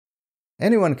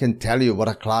Anyone can tell you what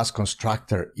a class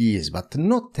constructor is, but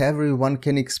not everyone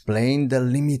can explain the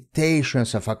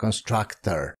limitations of a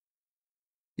constructor.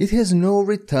 It has no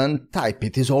return type,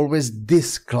 it is always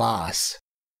this class.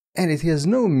 And it has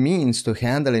no means to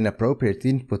handle inappropriate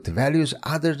input values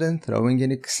other than throwing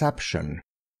an exception.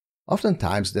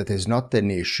 Oftentimes that is not an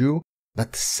issue,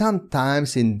 but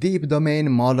sometimes in deep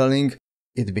domain modeling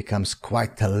it becomes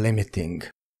quite limiting.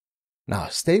 Now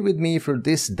stay with me for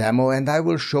this demo and I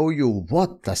will show you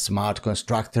what a smart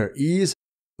constructor is,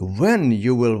 when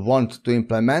you will want to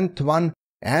implement one,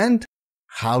 and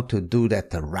how to do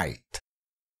that right.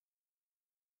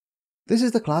 This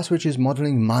is the class which is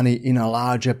modeling money in a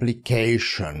large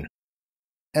application,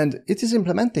 and it is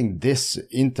implementing this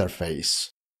interface.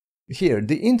 Here,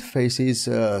 the interface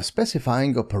is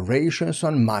specifying operations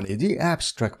on money, the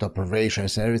abstract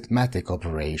operations and arithmetic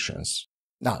operations.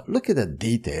 Now, look at the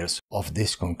details of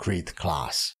this concrete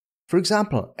class. For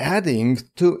example, adding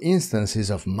two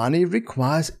instances of money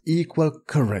requires equal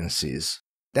currencies.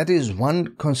 That is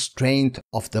one constraint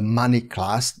of the money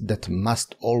class that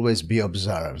must always be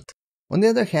observed. On the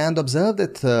other hand, observe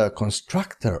that the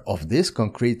constructor of this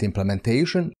concrete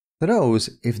implementation throws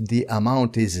if the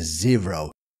amount is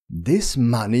 0. This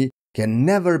money can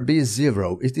never be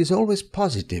 0, it is always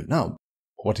positive. Now,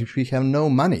 what if we have no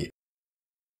money?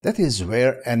 That is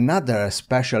where another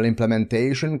special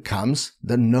implementation comes,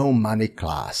 the no money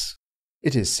class.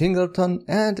 It is singleton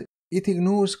and it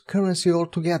ignores currency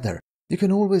altogether. You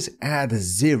can always add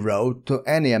 0 to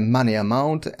any money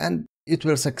amount and it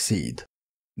will succeed.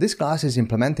 This class is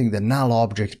implementing the null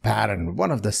object pattern,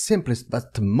 one of the simplest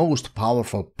but most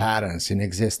powerful patterns in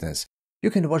existence. You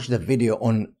can watch the video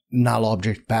on null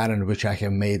object pattern which I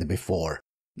have made before.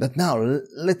 But now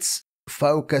let's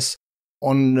focus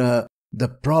on the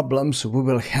problems we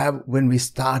will have when we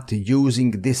start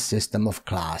using this system of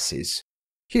classes.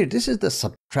 Here, this is the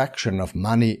subtraction of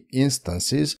money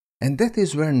instances, and that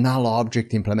is where null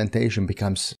object implementation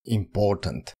becomes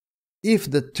important.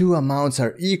 If the two amounts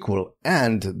are equal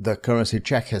and the currency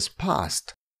check has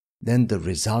passed, then the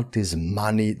result is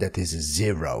money that is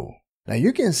 0. Now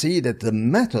you can see that the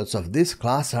methods of this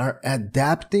class are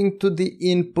adapting to the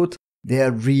input, they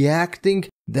are reacting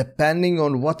depending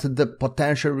on what the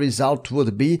potential result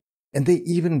would be, and they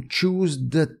even choose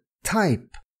the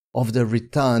type of the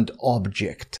returned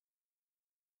object.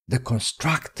 The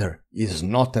constructor is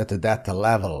not at that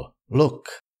level. Look,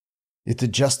 it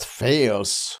just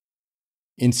fails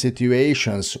in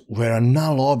situations where a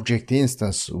null object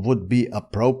instance would be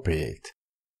appropriate.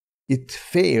 It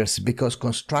fails because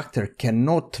constructor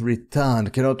cannot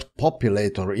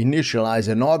populate or initialize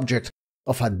an object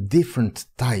of a different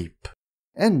type.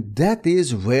 And that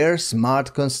is where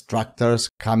smart constructors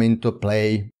come into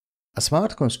play. A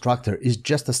smart constructor is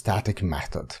just a static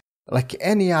method, like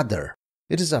any other.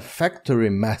 It is a factory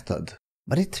method,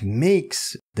 but it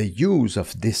makes the use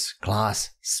of this class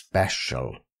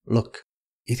special. Look,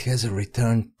 it has a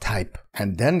return type,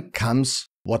 and then comes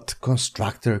what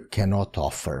constructor cannot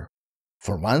offer.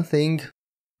 For one thing,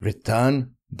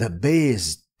 return the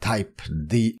base type,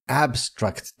 the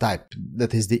abstract type,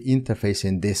 that is the interface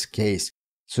in this case,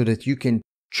 so that you can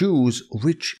choose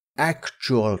which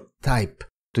actual type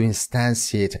to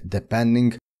instantiate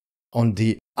depending on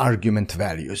the argument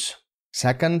values.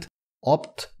 Second,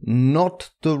 opt not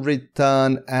to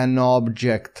return an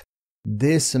object.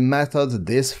 This method,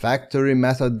 this factory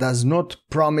method, does not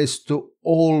promise to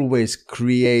always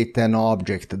create an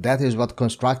object. That is what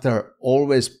constructor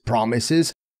always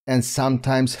promises and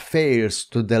sometimes fails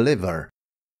to deliver.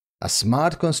 A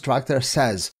smart constructor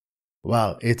says,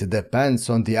 well, it depends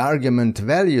on the argument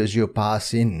values you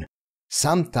pass in.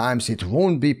 Sometimes it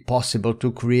won't be possible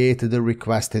to create the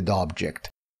requested object.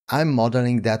 I'm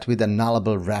modeling that with a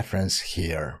nullable reference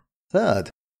here.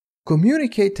 Third,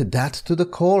 communicate that to the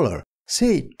caller.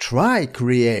 Say, try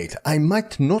create. I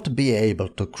might not be able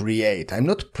to create. I'm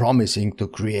not promising to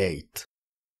create.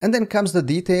 And then comes the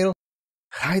detail.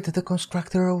 Hide the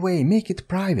constructor away. Make it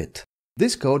private.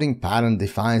 This coding pattern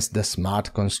defines the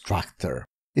smart constructor.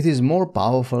 It is more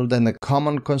powerful than a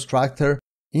common constructor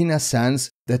in a sense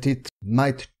that it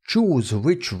might choose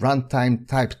which runtime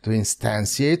type to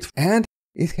instantiate, and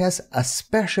it has a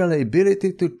special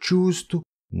ability to choose to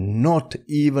not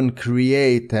even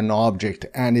create an object,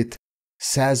 and it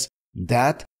says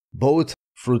that both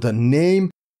through the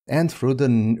name and through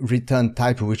the return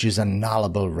type, which is a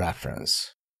nullable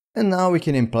reference. And now we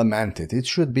can implement it. It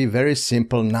should be very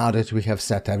simple now that we have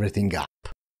set everything up.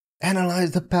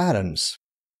 Analyze the patterns.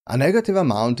 A negative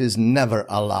amount is never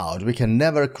allowed. We can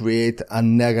never create a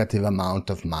negative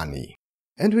amount of money.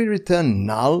 And we return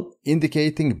null,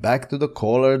 indicating back to the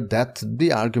caller that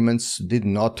the arguments did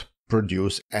not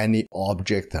produce any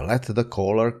object. Let the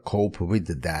caller cope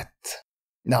with that.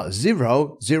 Now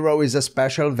 0 is a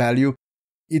special value.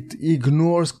 It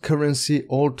ignores currency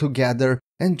altogether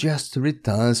and just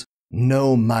returns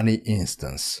no money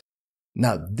instance.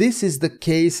 Now this is the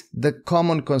case the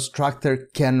common constructor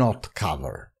cannot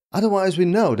cover. Otherwise we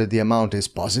know that the amount is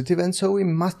positive, and so we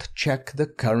must check the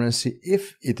currency.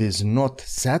 If it is not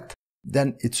set,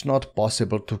 then it's not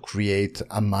possible to create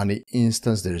a money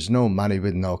instance. There is no money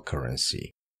with no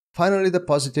currency. Finally, the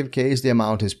positive case, the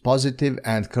amount is positive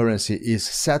and currency is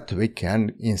set. We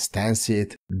can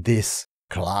instantiate this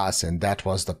class, and that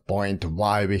was the point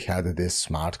why we had this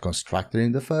smart constructor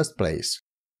in the first place.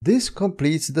 This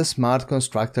completes the smart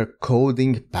constructor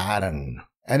coding pattern,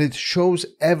 and it shows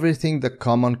everything the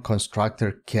common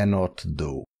constructor cannot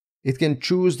do. It can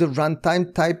choose the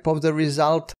runtime type of the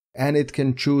result, and it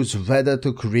can choose whether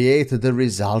to create the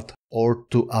result or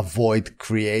to avoid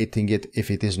creating it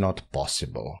if it is not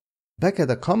possible. Back at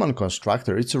the common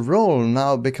constructor, its role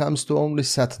now becomes to only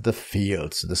set the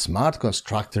fields. The smart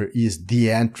constructor is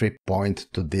the entry point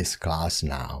to this class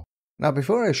now. Now,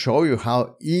 before I show you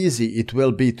how easy it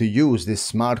will be to use this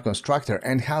smart constructor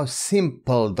and how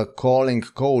simple the calling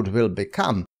code will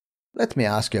become, let me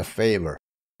ask you a favor.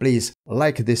 Please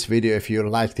like this video if you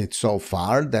liked it so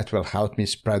far. That will help me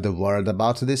spread the word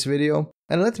about this video.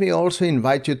 And let me also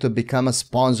invite you to become a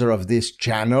sponsor of this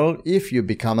channel. If you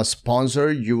become a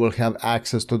sponsor, you will have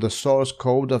access to the source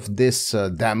code of this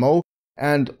demo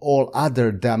and all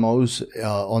other demos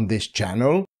on this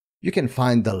channel. You can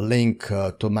find the link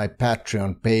to my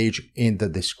Patreon page in the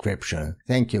description.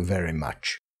 Thank you very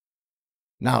much.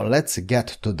 Now let's get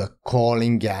to the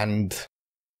calling end.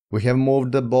 We have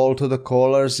moved the ball to the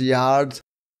caller's yard.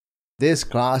 This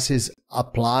class is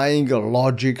applying a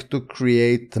logic to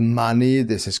create money.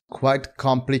 This is quite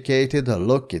complicated.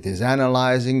 Look, it is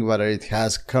analyzing whether it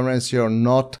has currency or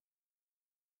not.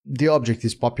 The object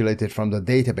is populated from the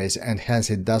database, and hence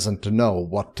it doesn't know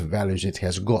what values it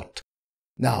has got.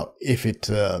 Now, if it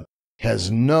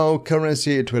has no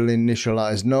currency, it will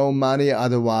initialize no money,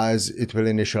 otherwise it will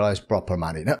initialize proper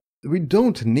money. Now, we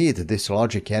don't need this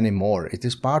logic anymore. It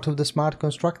is part of the smart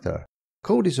constructor.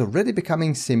 Code is already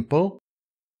becoming simple,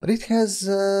 but it has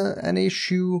an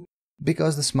issue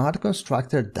because the smart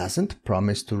constructor doesn't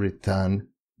promise to return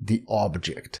the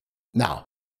object. Now,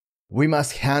 we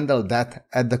must handle that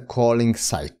at the calling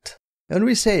site. And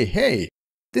we say, hey,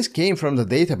 this came from the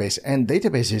database, and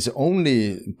database is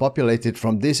only populated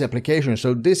from this application,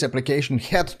 so this application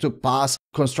had to pass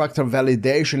constructor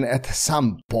validation at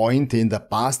some point in the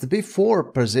past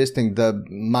before persisting the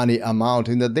money amount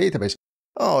in the database.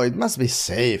 Oh, it must be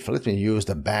safe. Let me use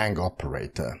the bang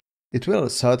operator. It will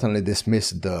certainly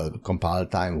dismiss the compile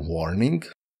time warning.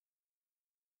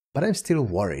 But I'm still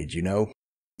worried,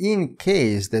 In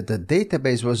case that the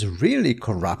database was really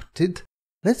corrupted,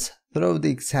 let's throw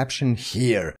the exception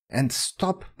here and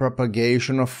stop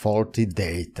propagation of faulty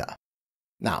data.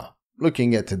 Now,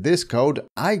 looking at this code,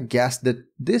 I guess that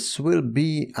this will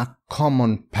be a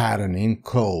common pattern in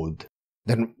code.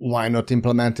 Then why not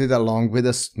implement it along with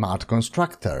a smart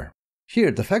constructor?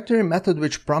 Here, the factory method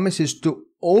which promises to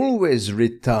always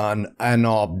return an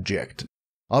object.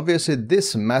 Obviously,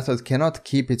 this method cannot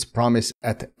keep its promise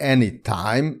at any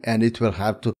time, and it will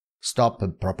have to stop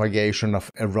propagation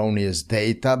of erroneous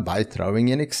data by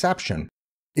throwing an exception.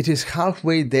 It is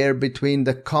halfway there between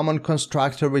the common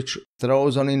constructor which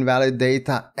throws on invalid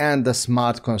data and the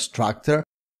smart constructor,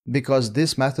 because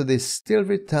this method is still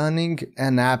returning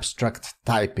an abstract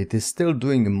type. It is still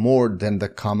doing more than the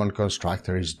common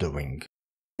constructor is doing.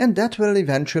 And that will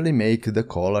eventually make the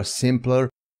caller simpler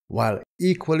while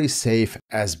equally safe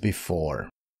as before.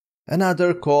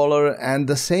 Another caller and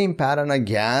the same pattern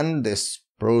again. This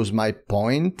proves my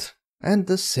point, and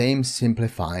the same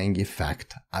simplifying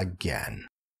effect again.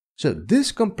 So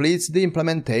this completes the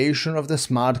implementation of the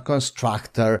smart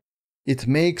constructor. It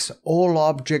makes all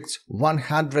objects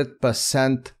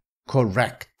 100%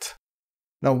 correct.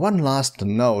 Now, one last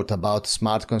note about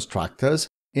smart constructors.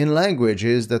 In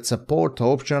languages that support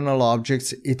optional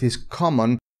objects, it is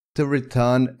common to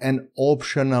return an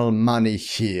optional money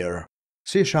here.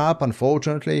 C#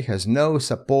 unfortunately has no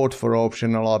support for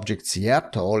optional objects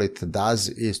yet. All it does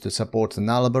is to support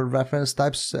nullable reference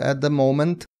types at the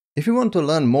moment. If you want to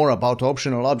learn more about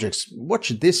optional objects, watch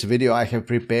this video I have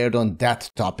prepared on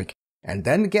that topic, and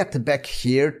then get back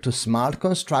here to smart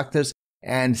constructors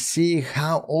and see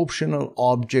how optional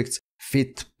objects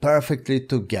fit perfectly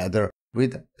together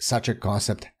with such a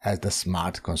concept as the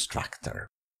smart constructor.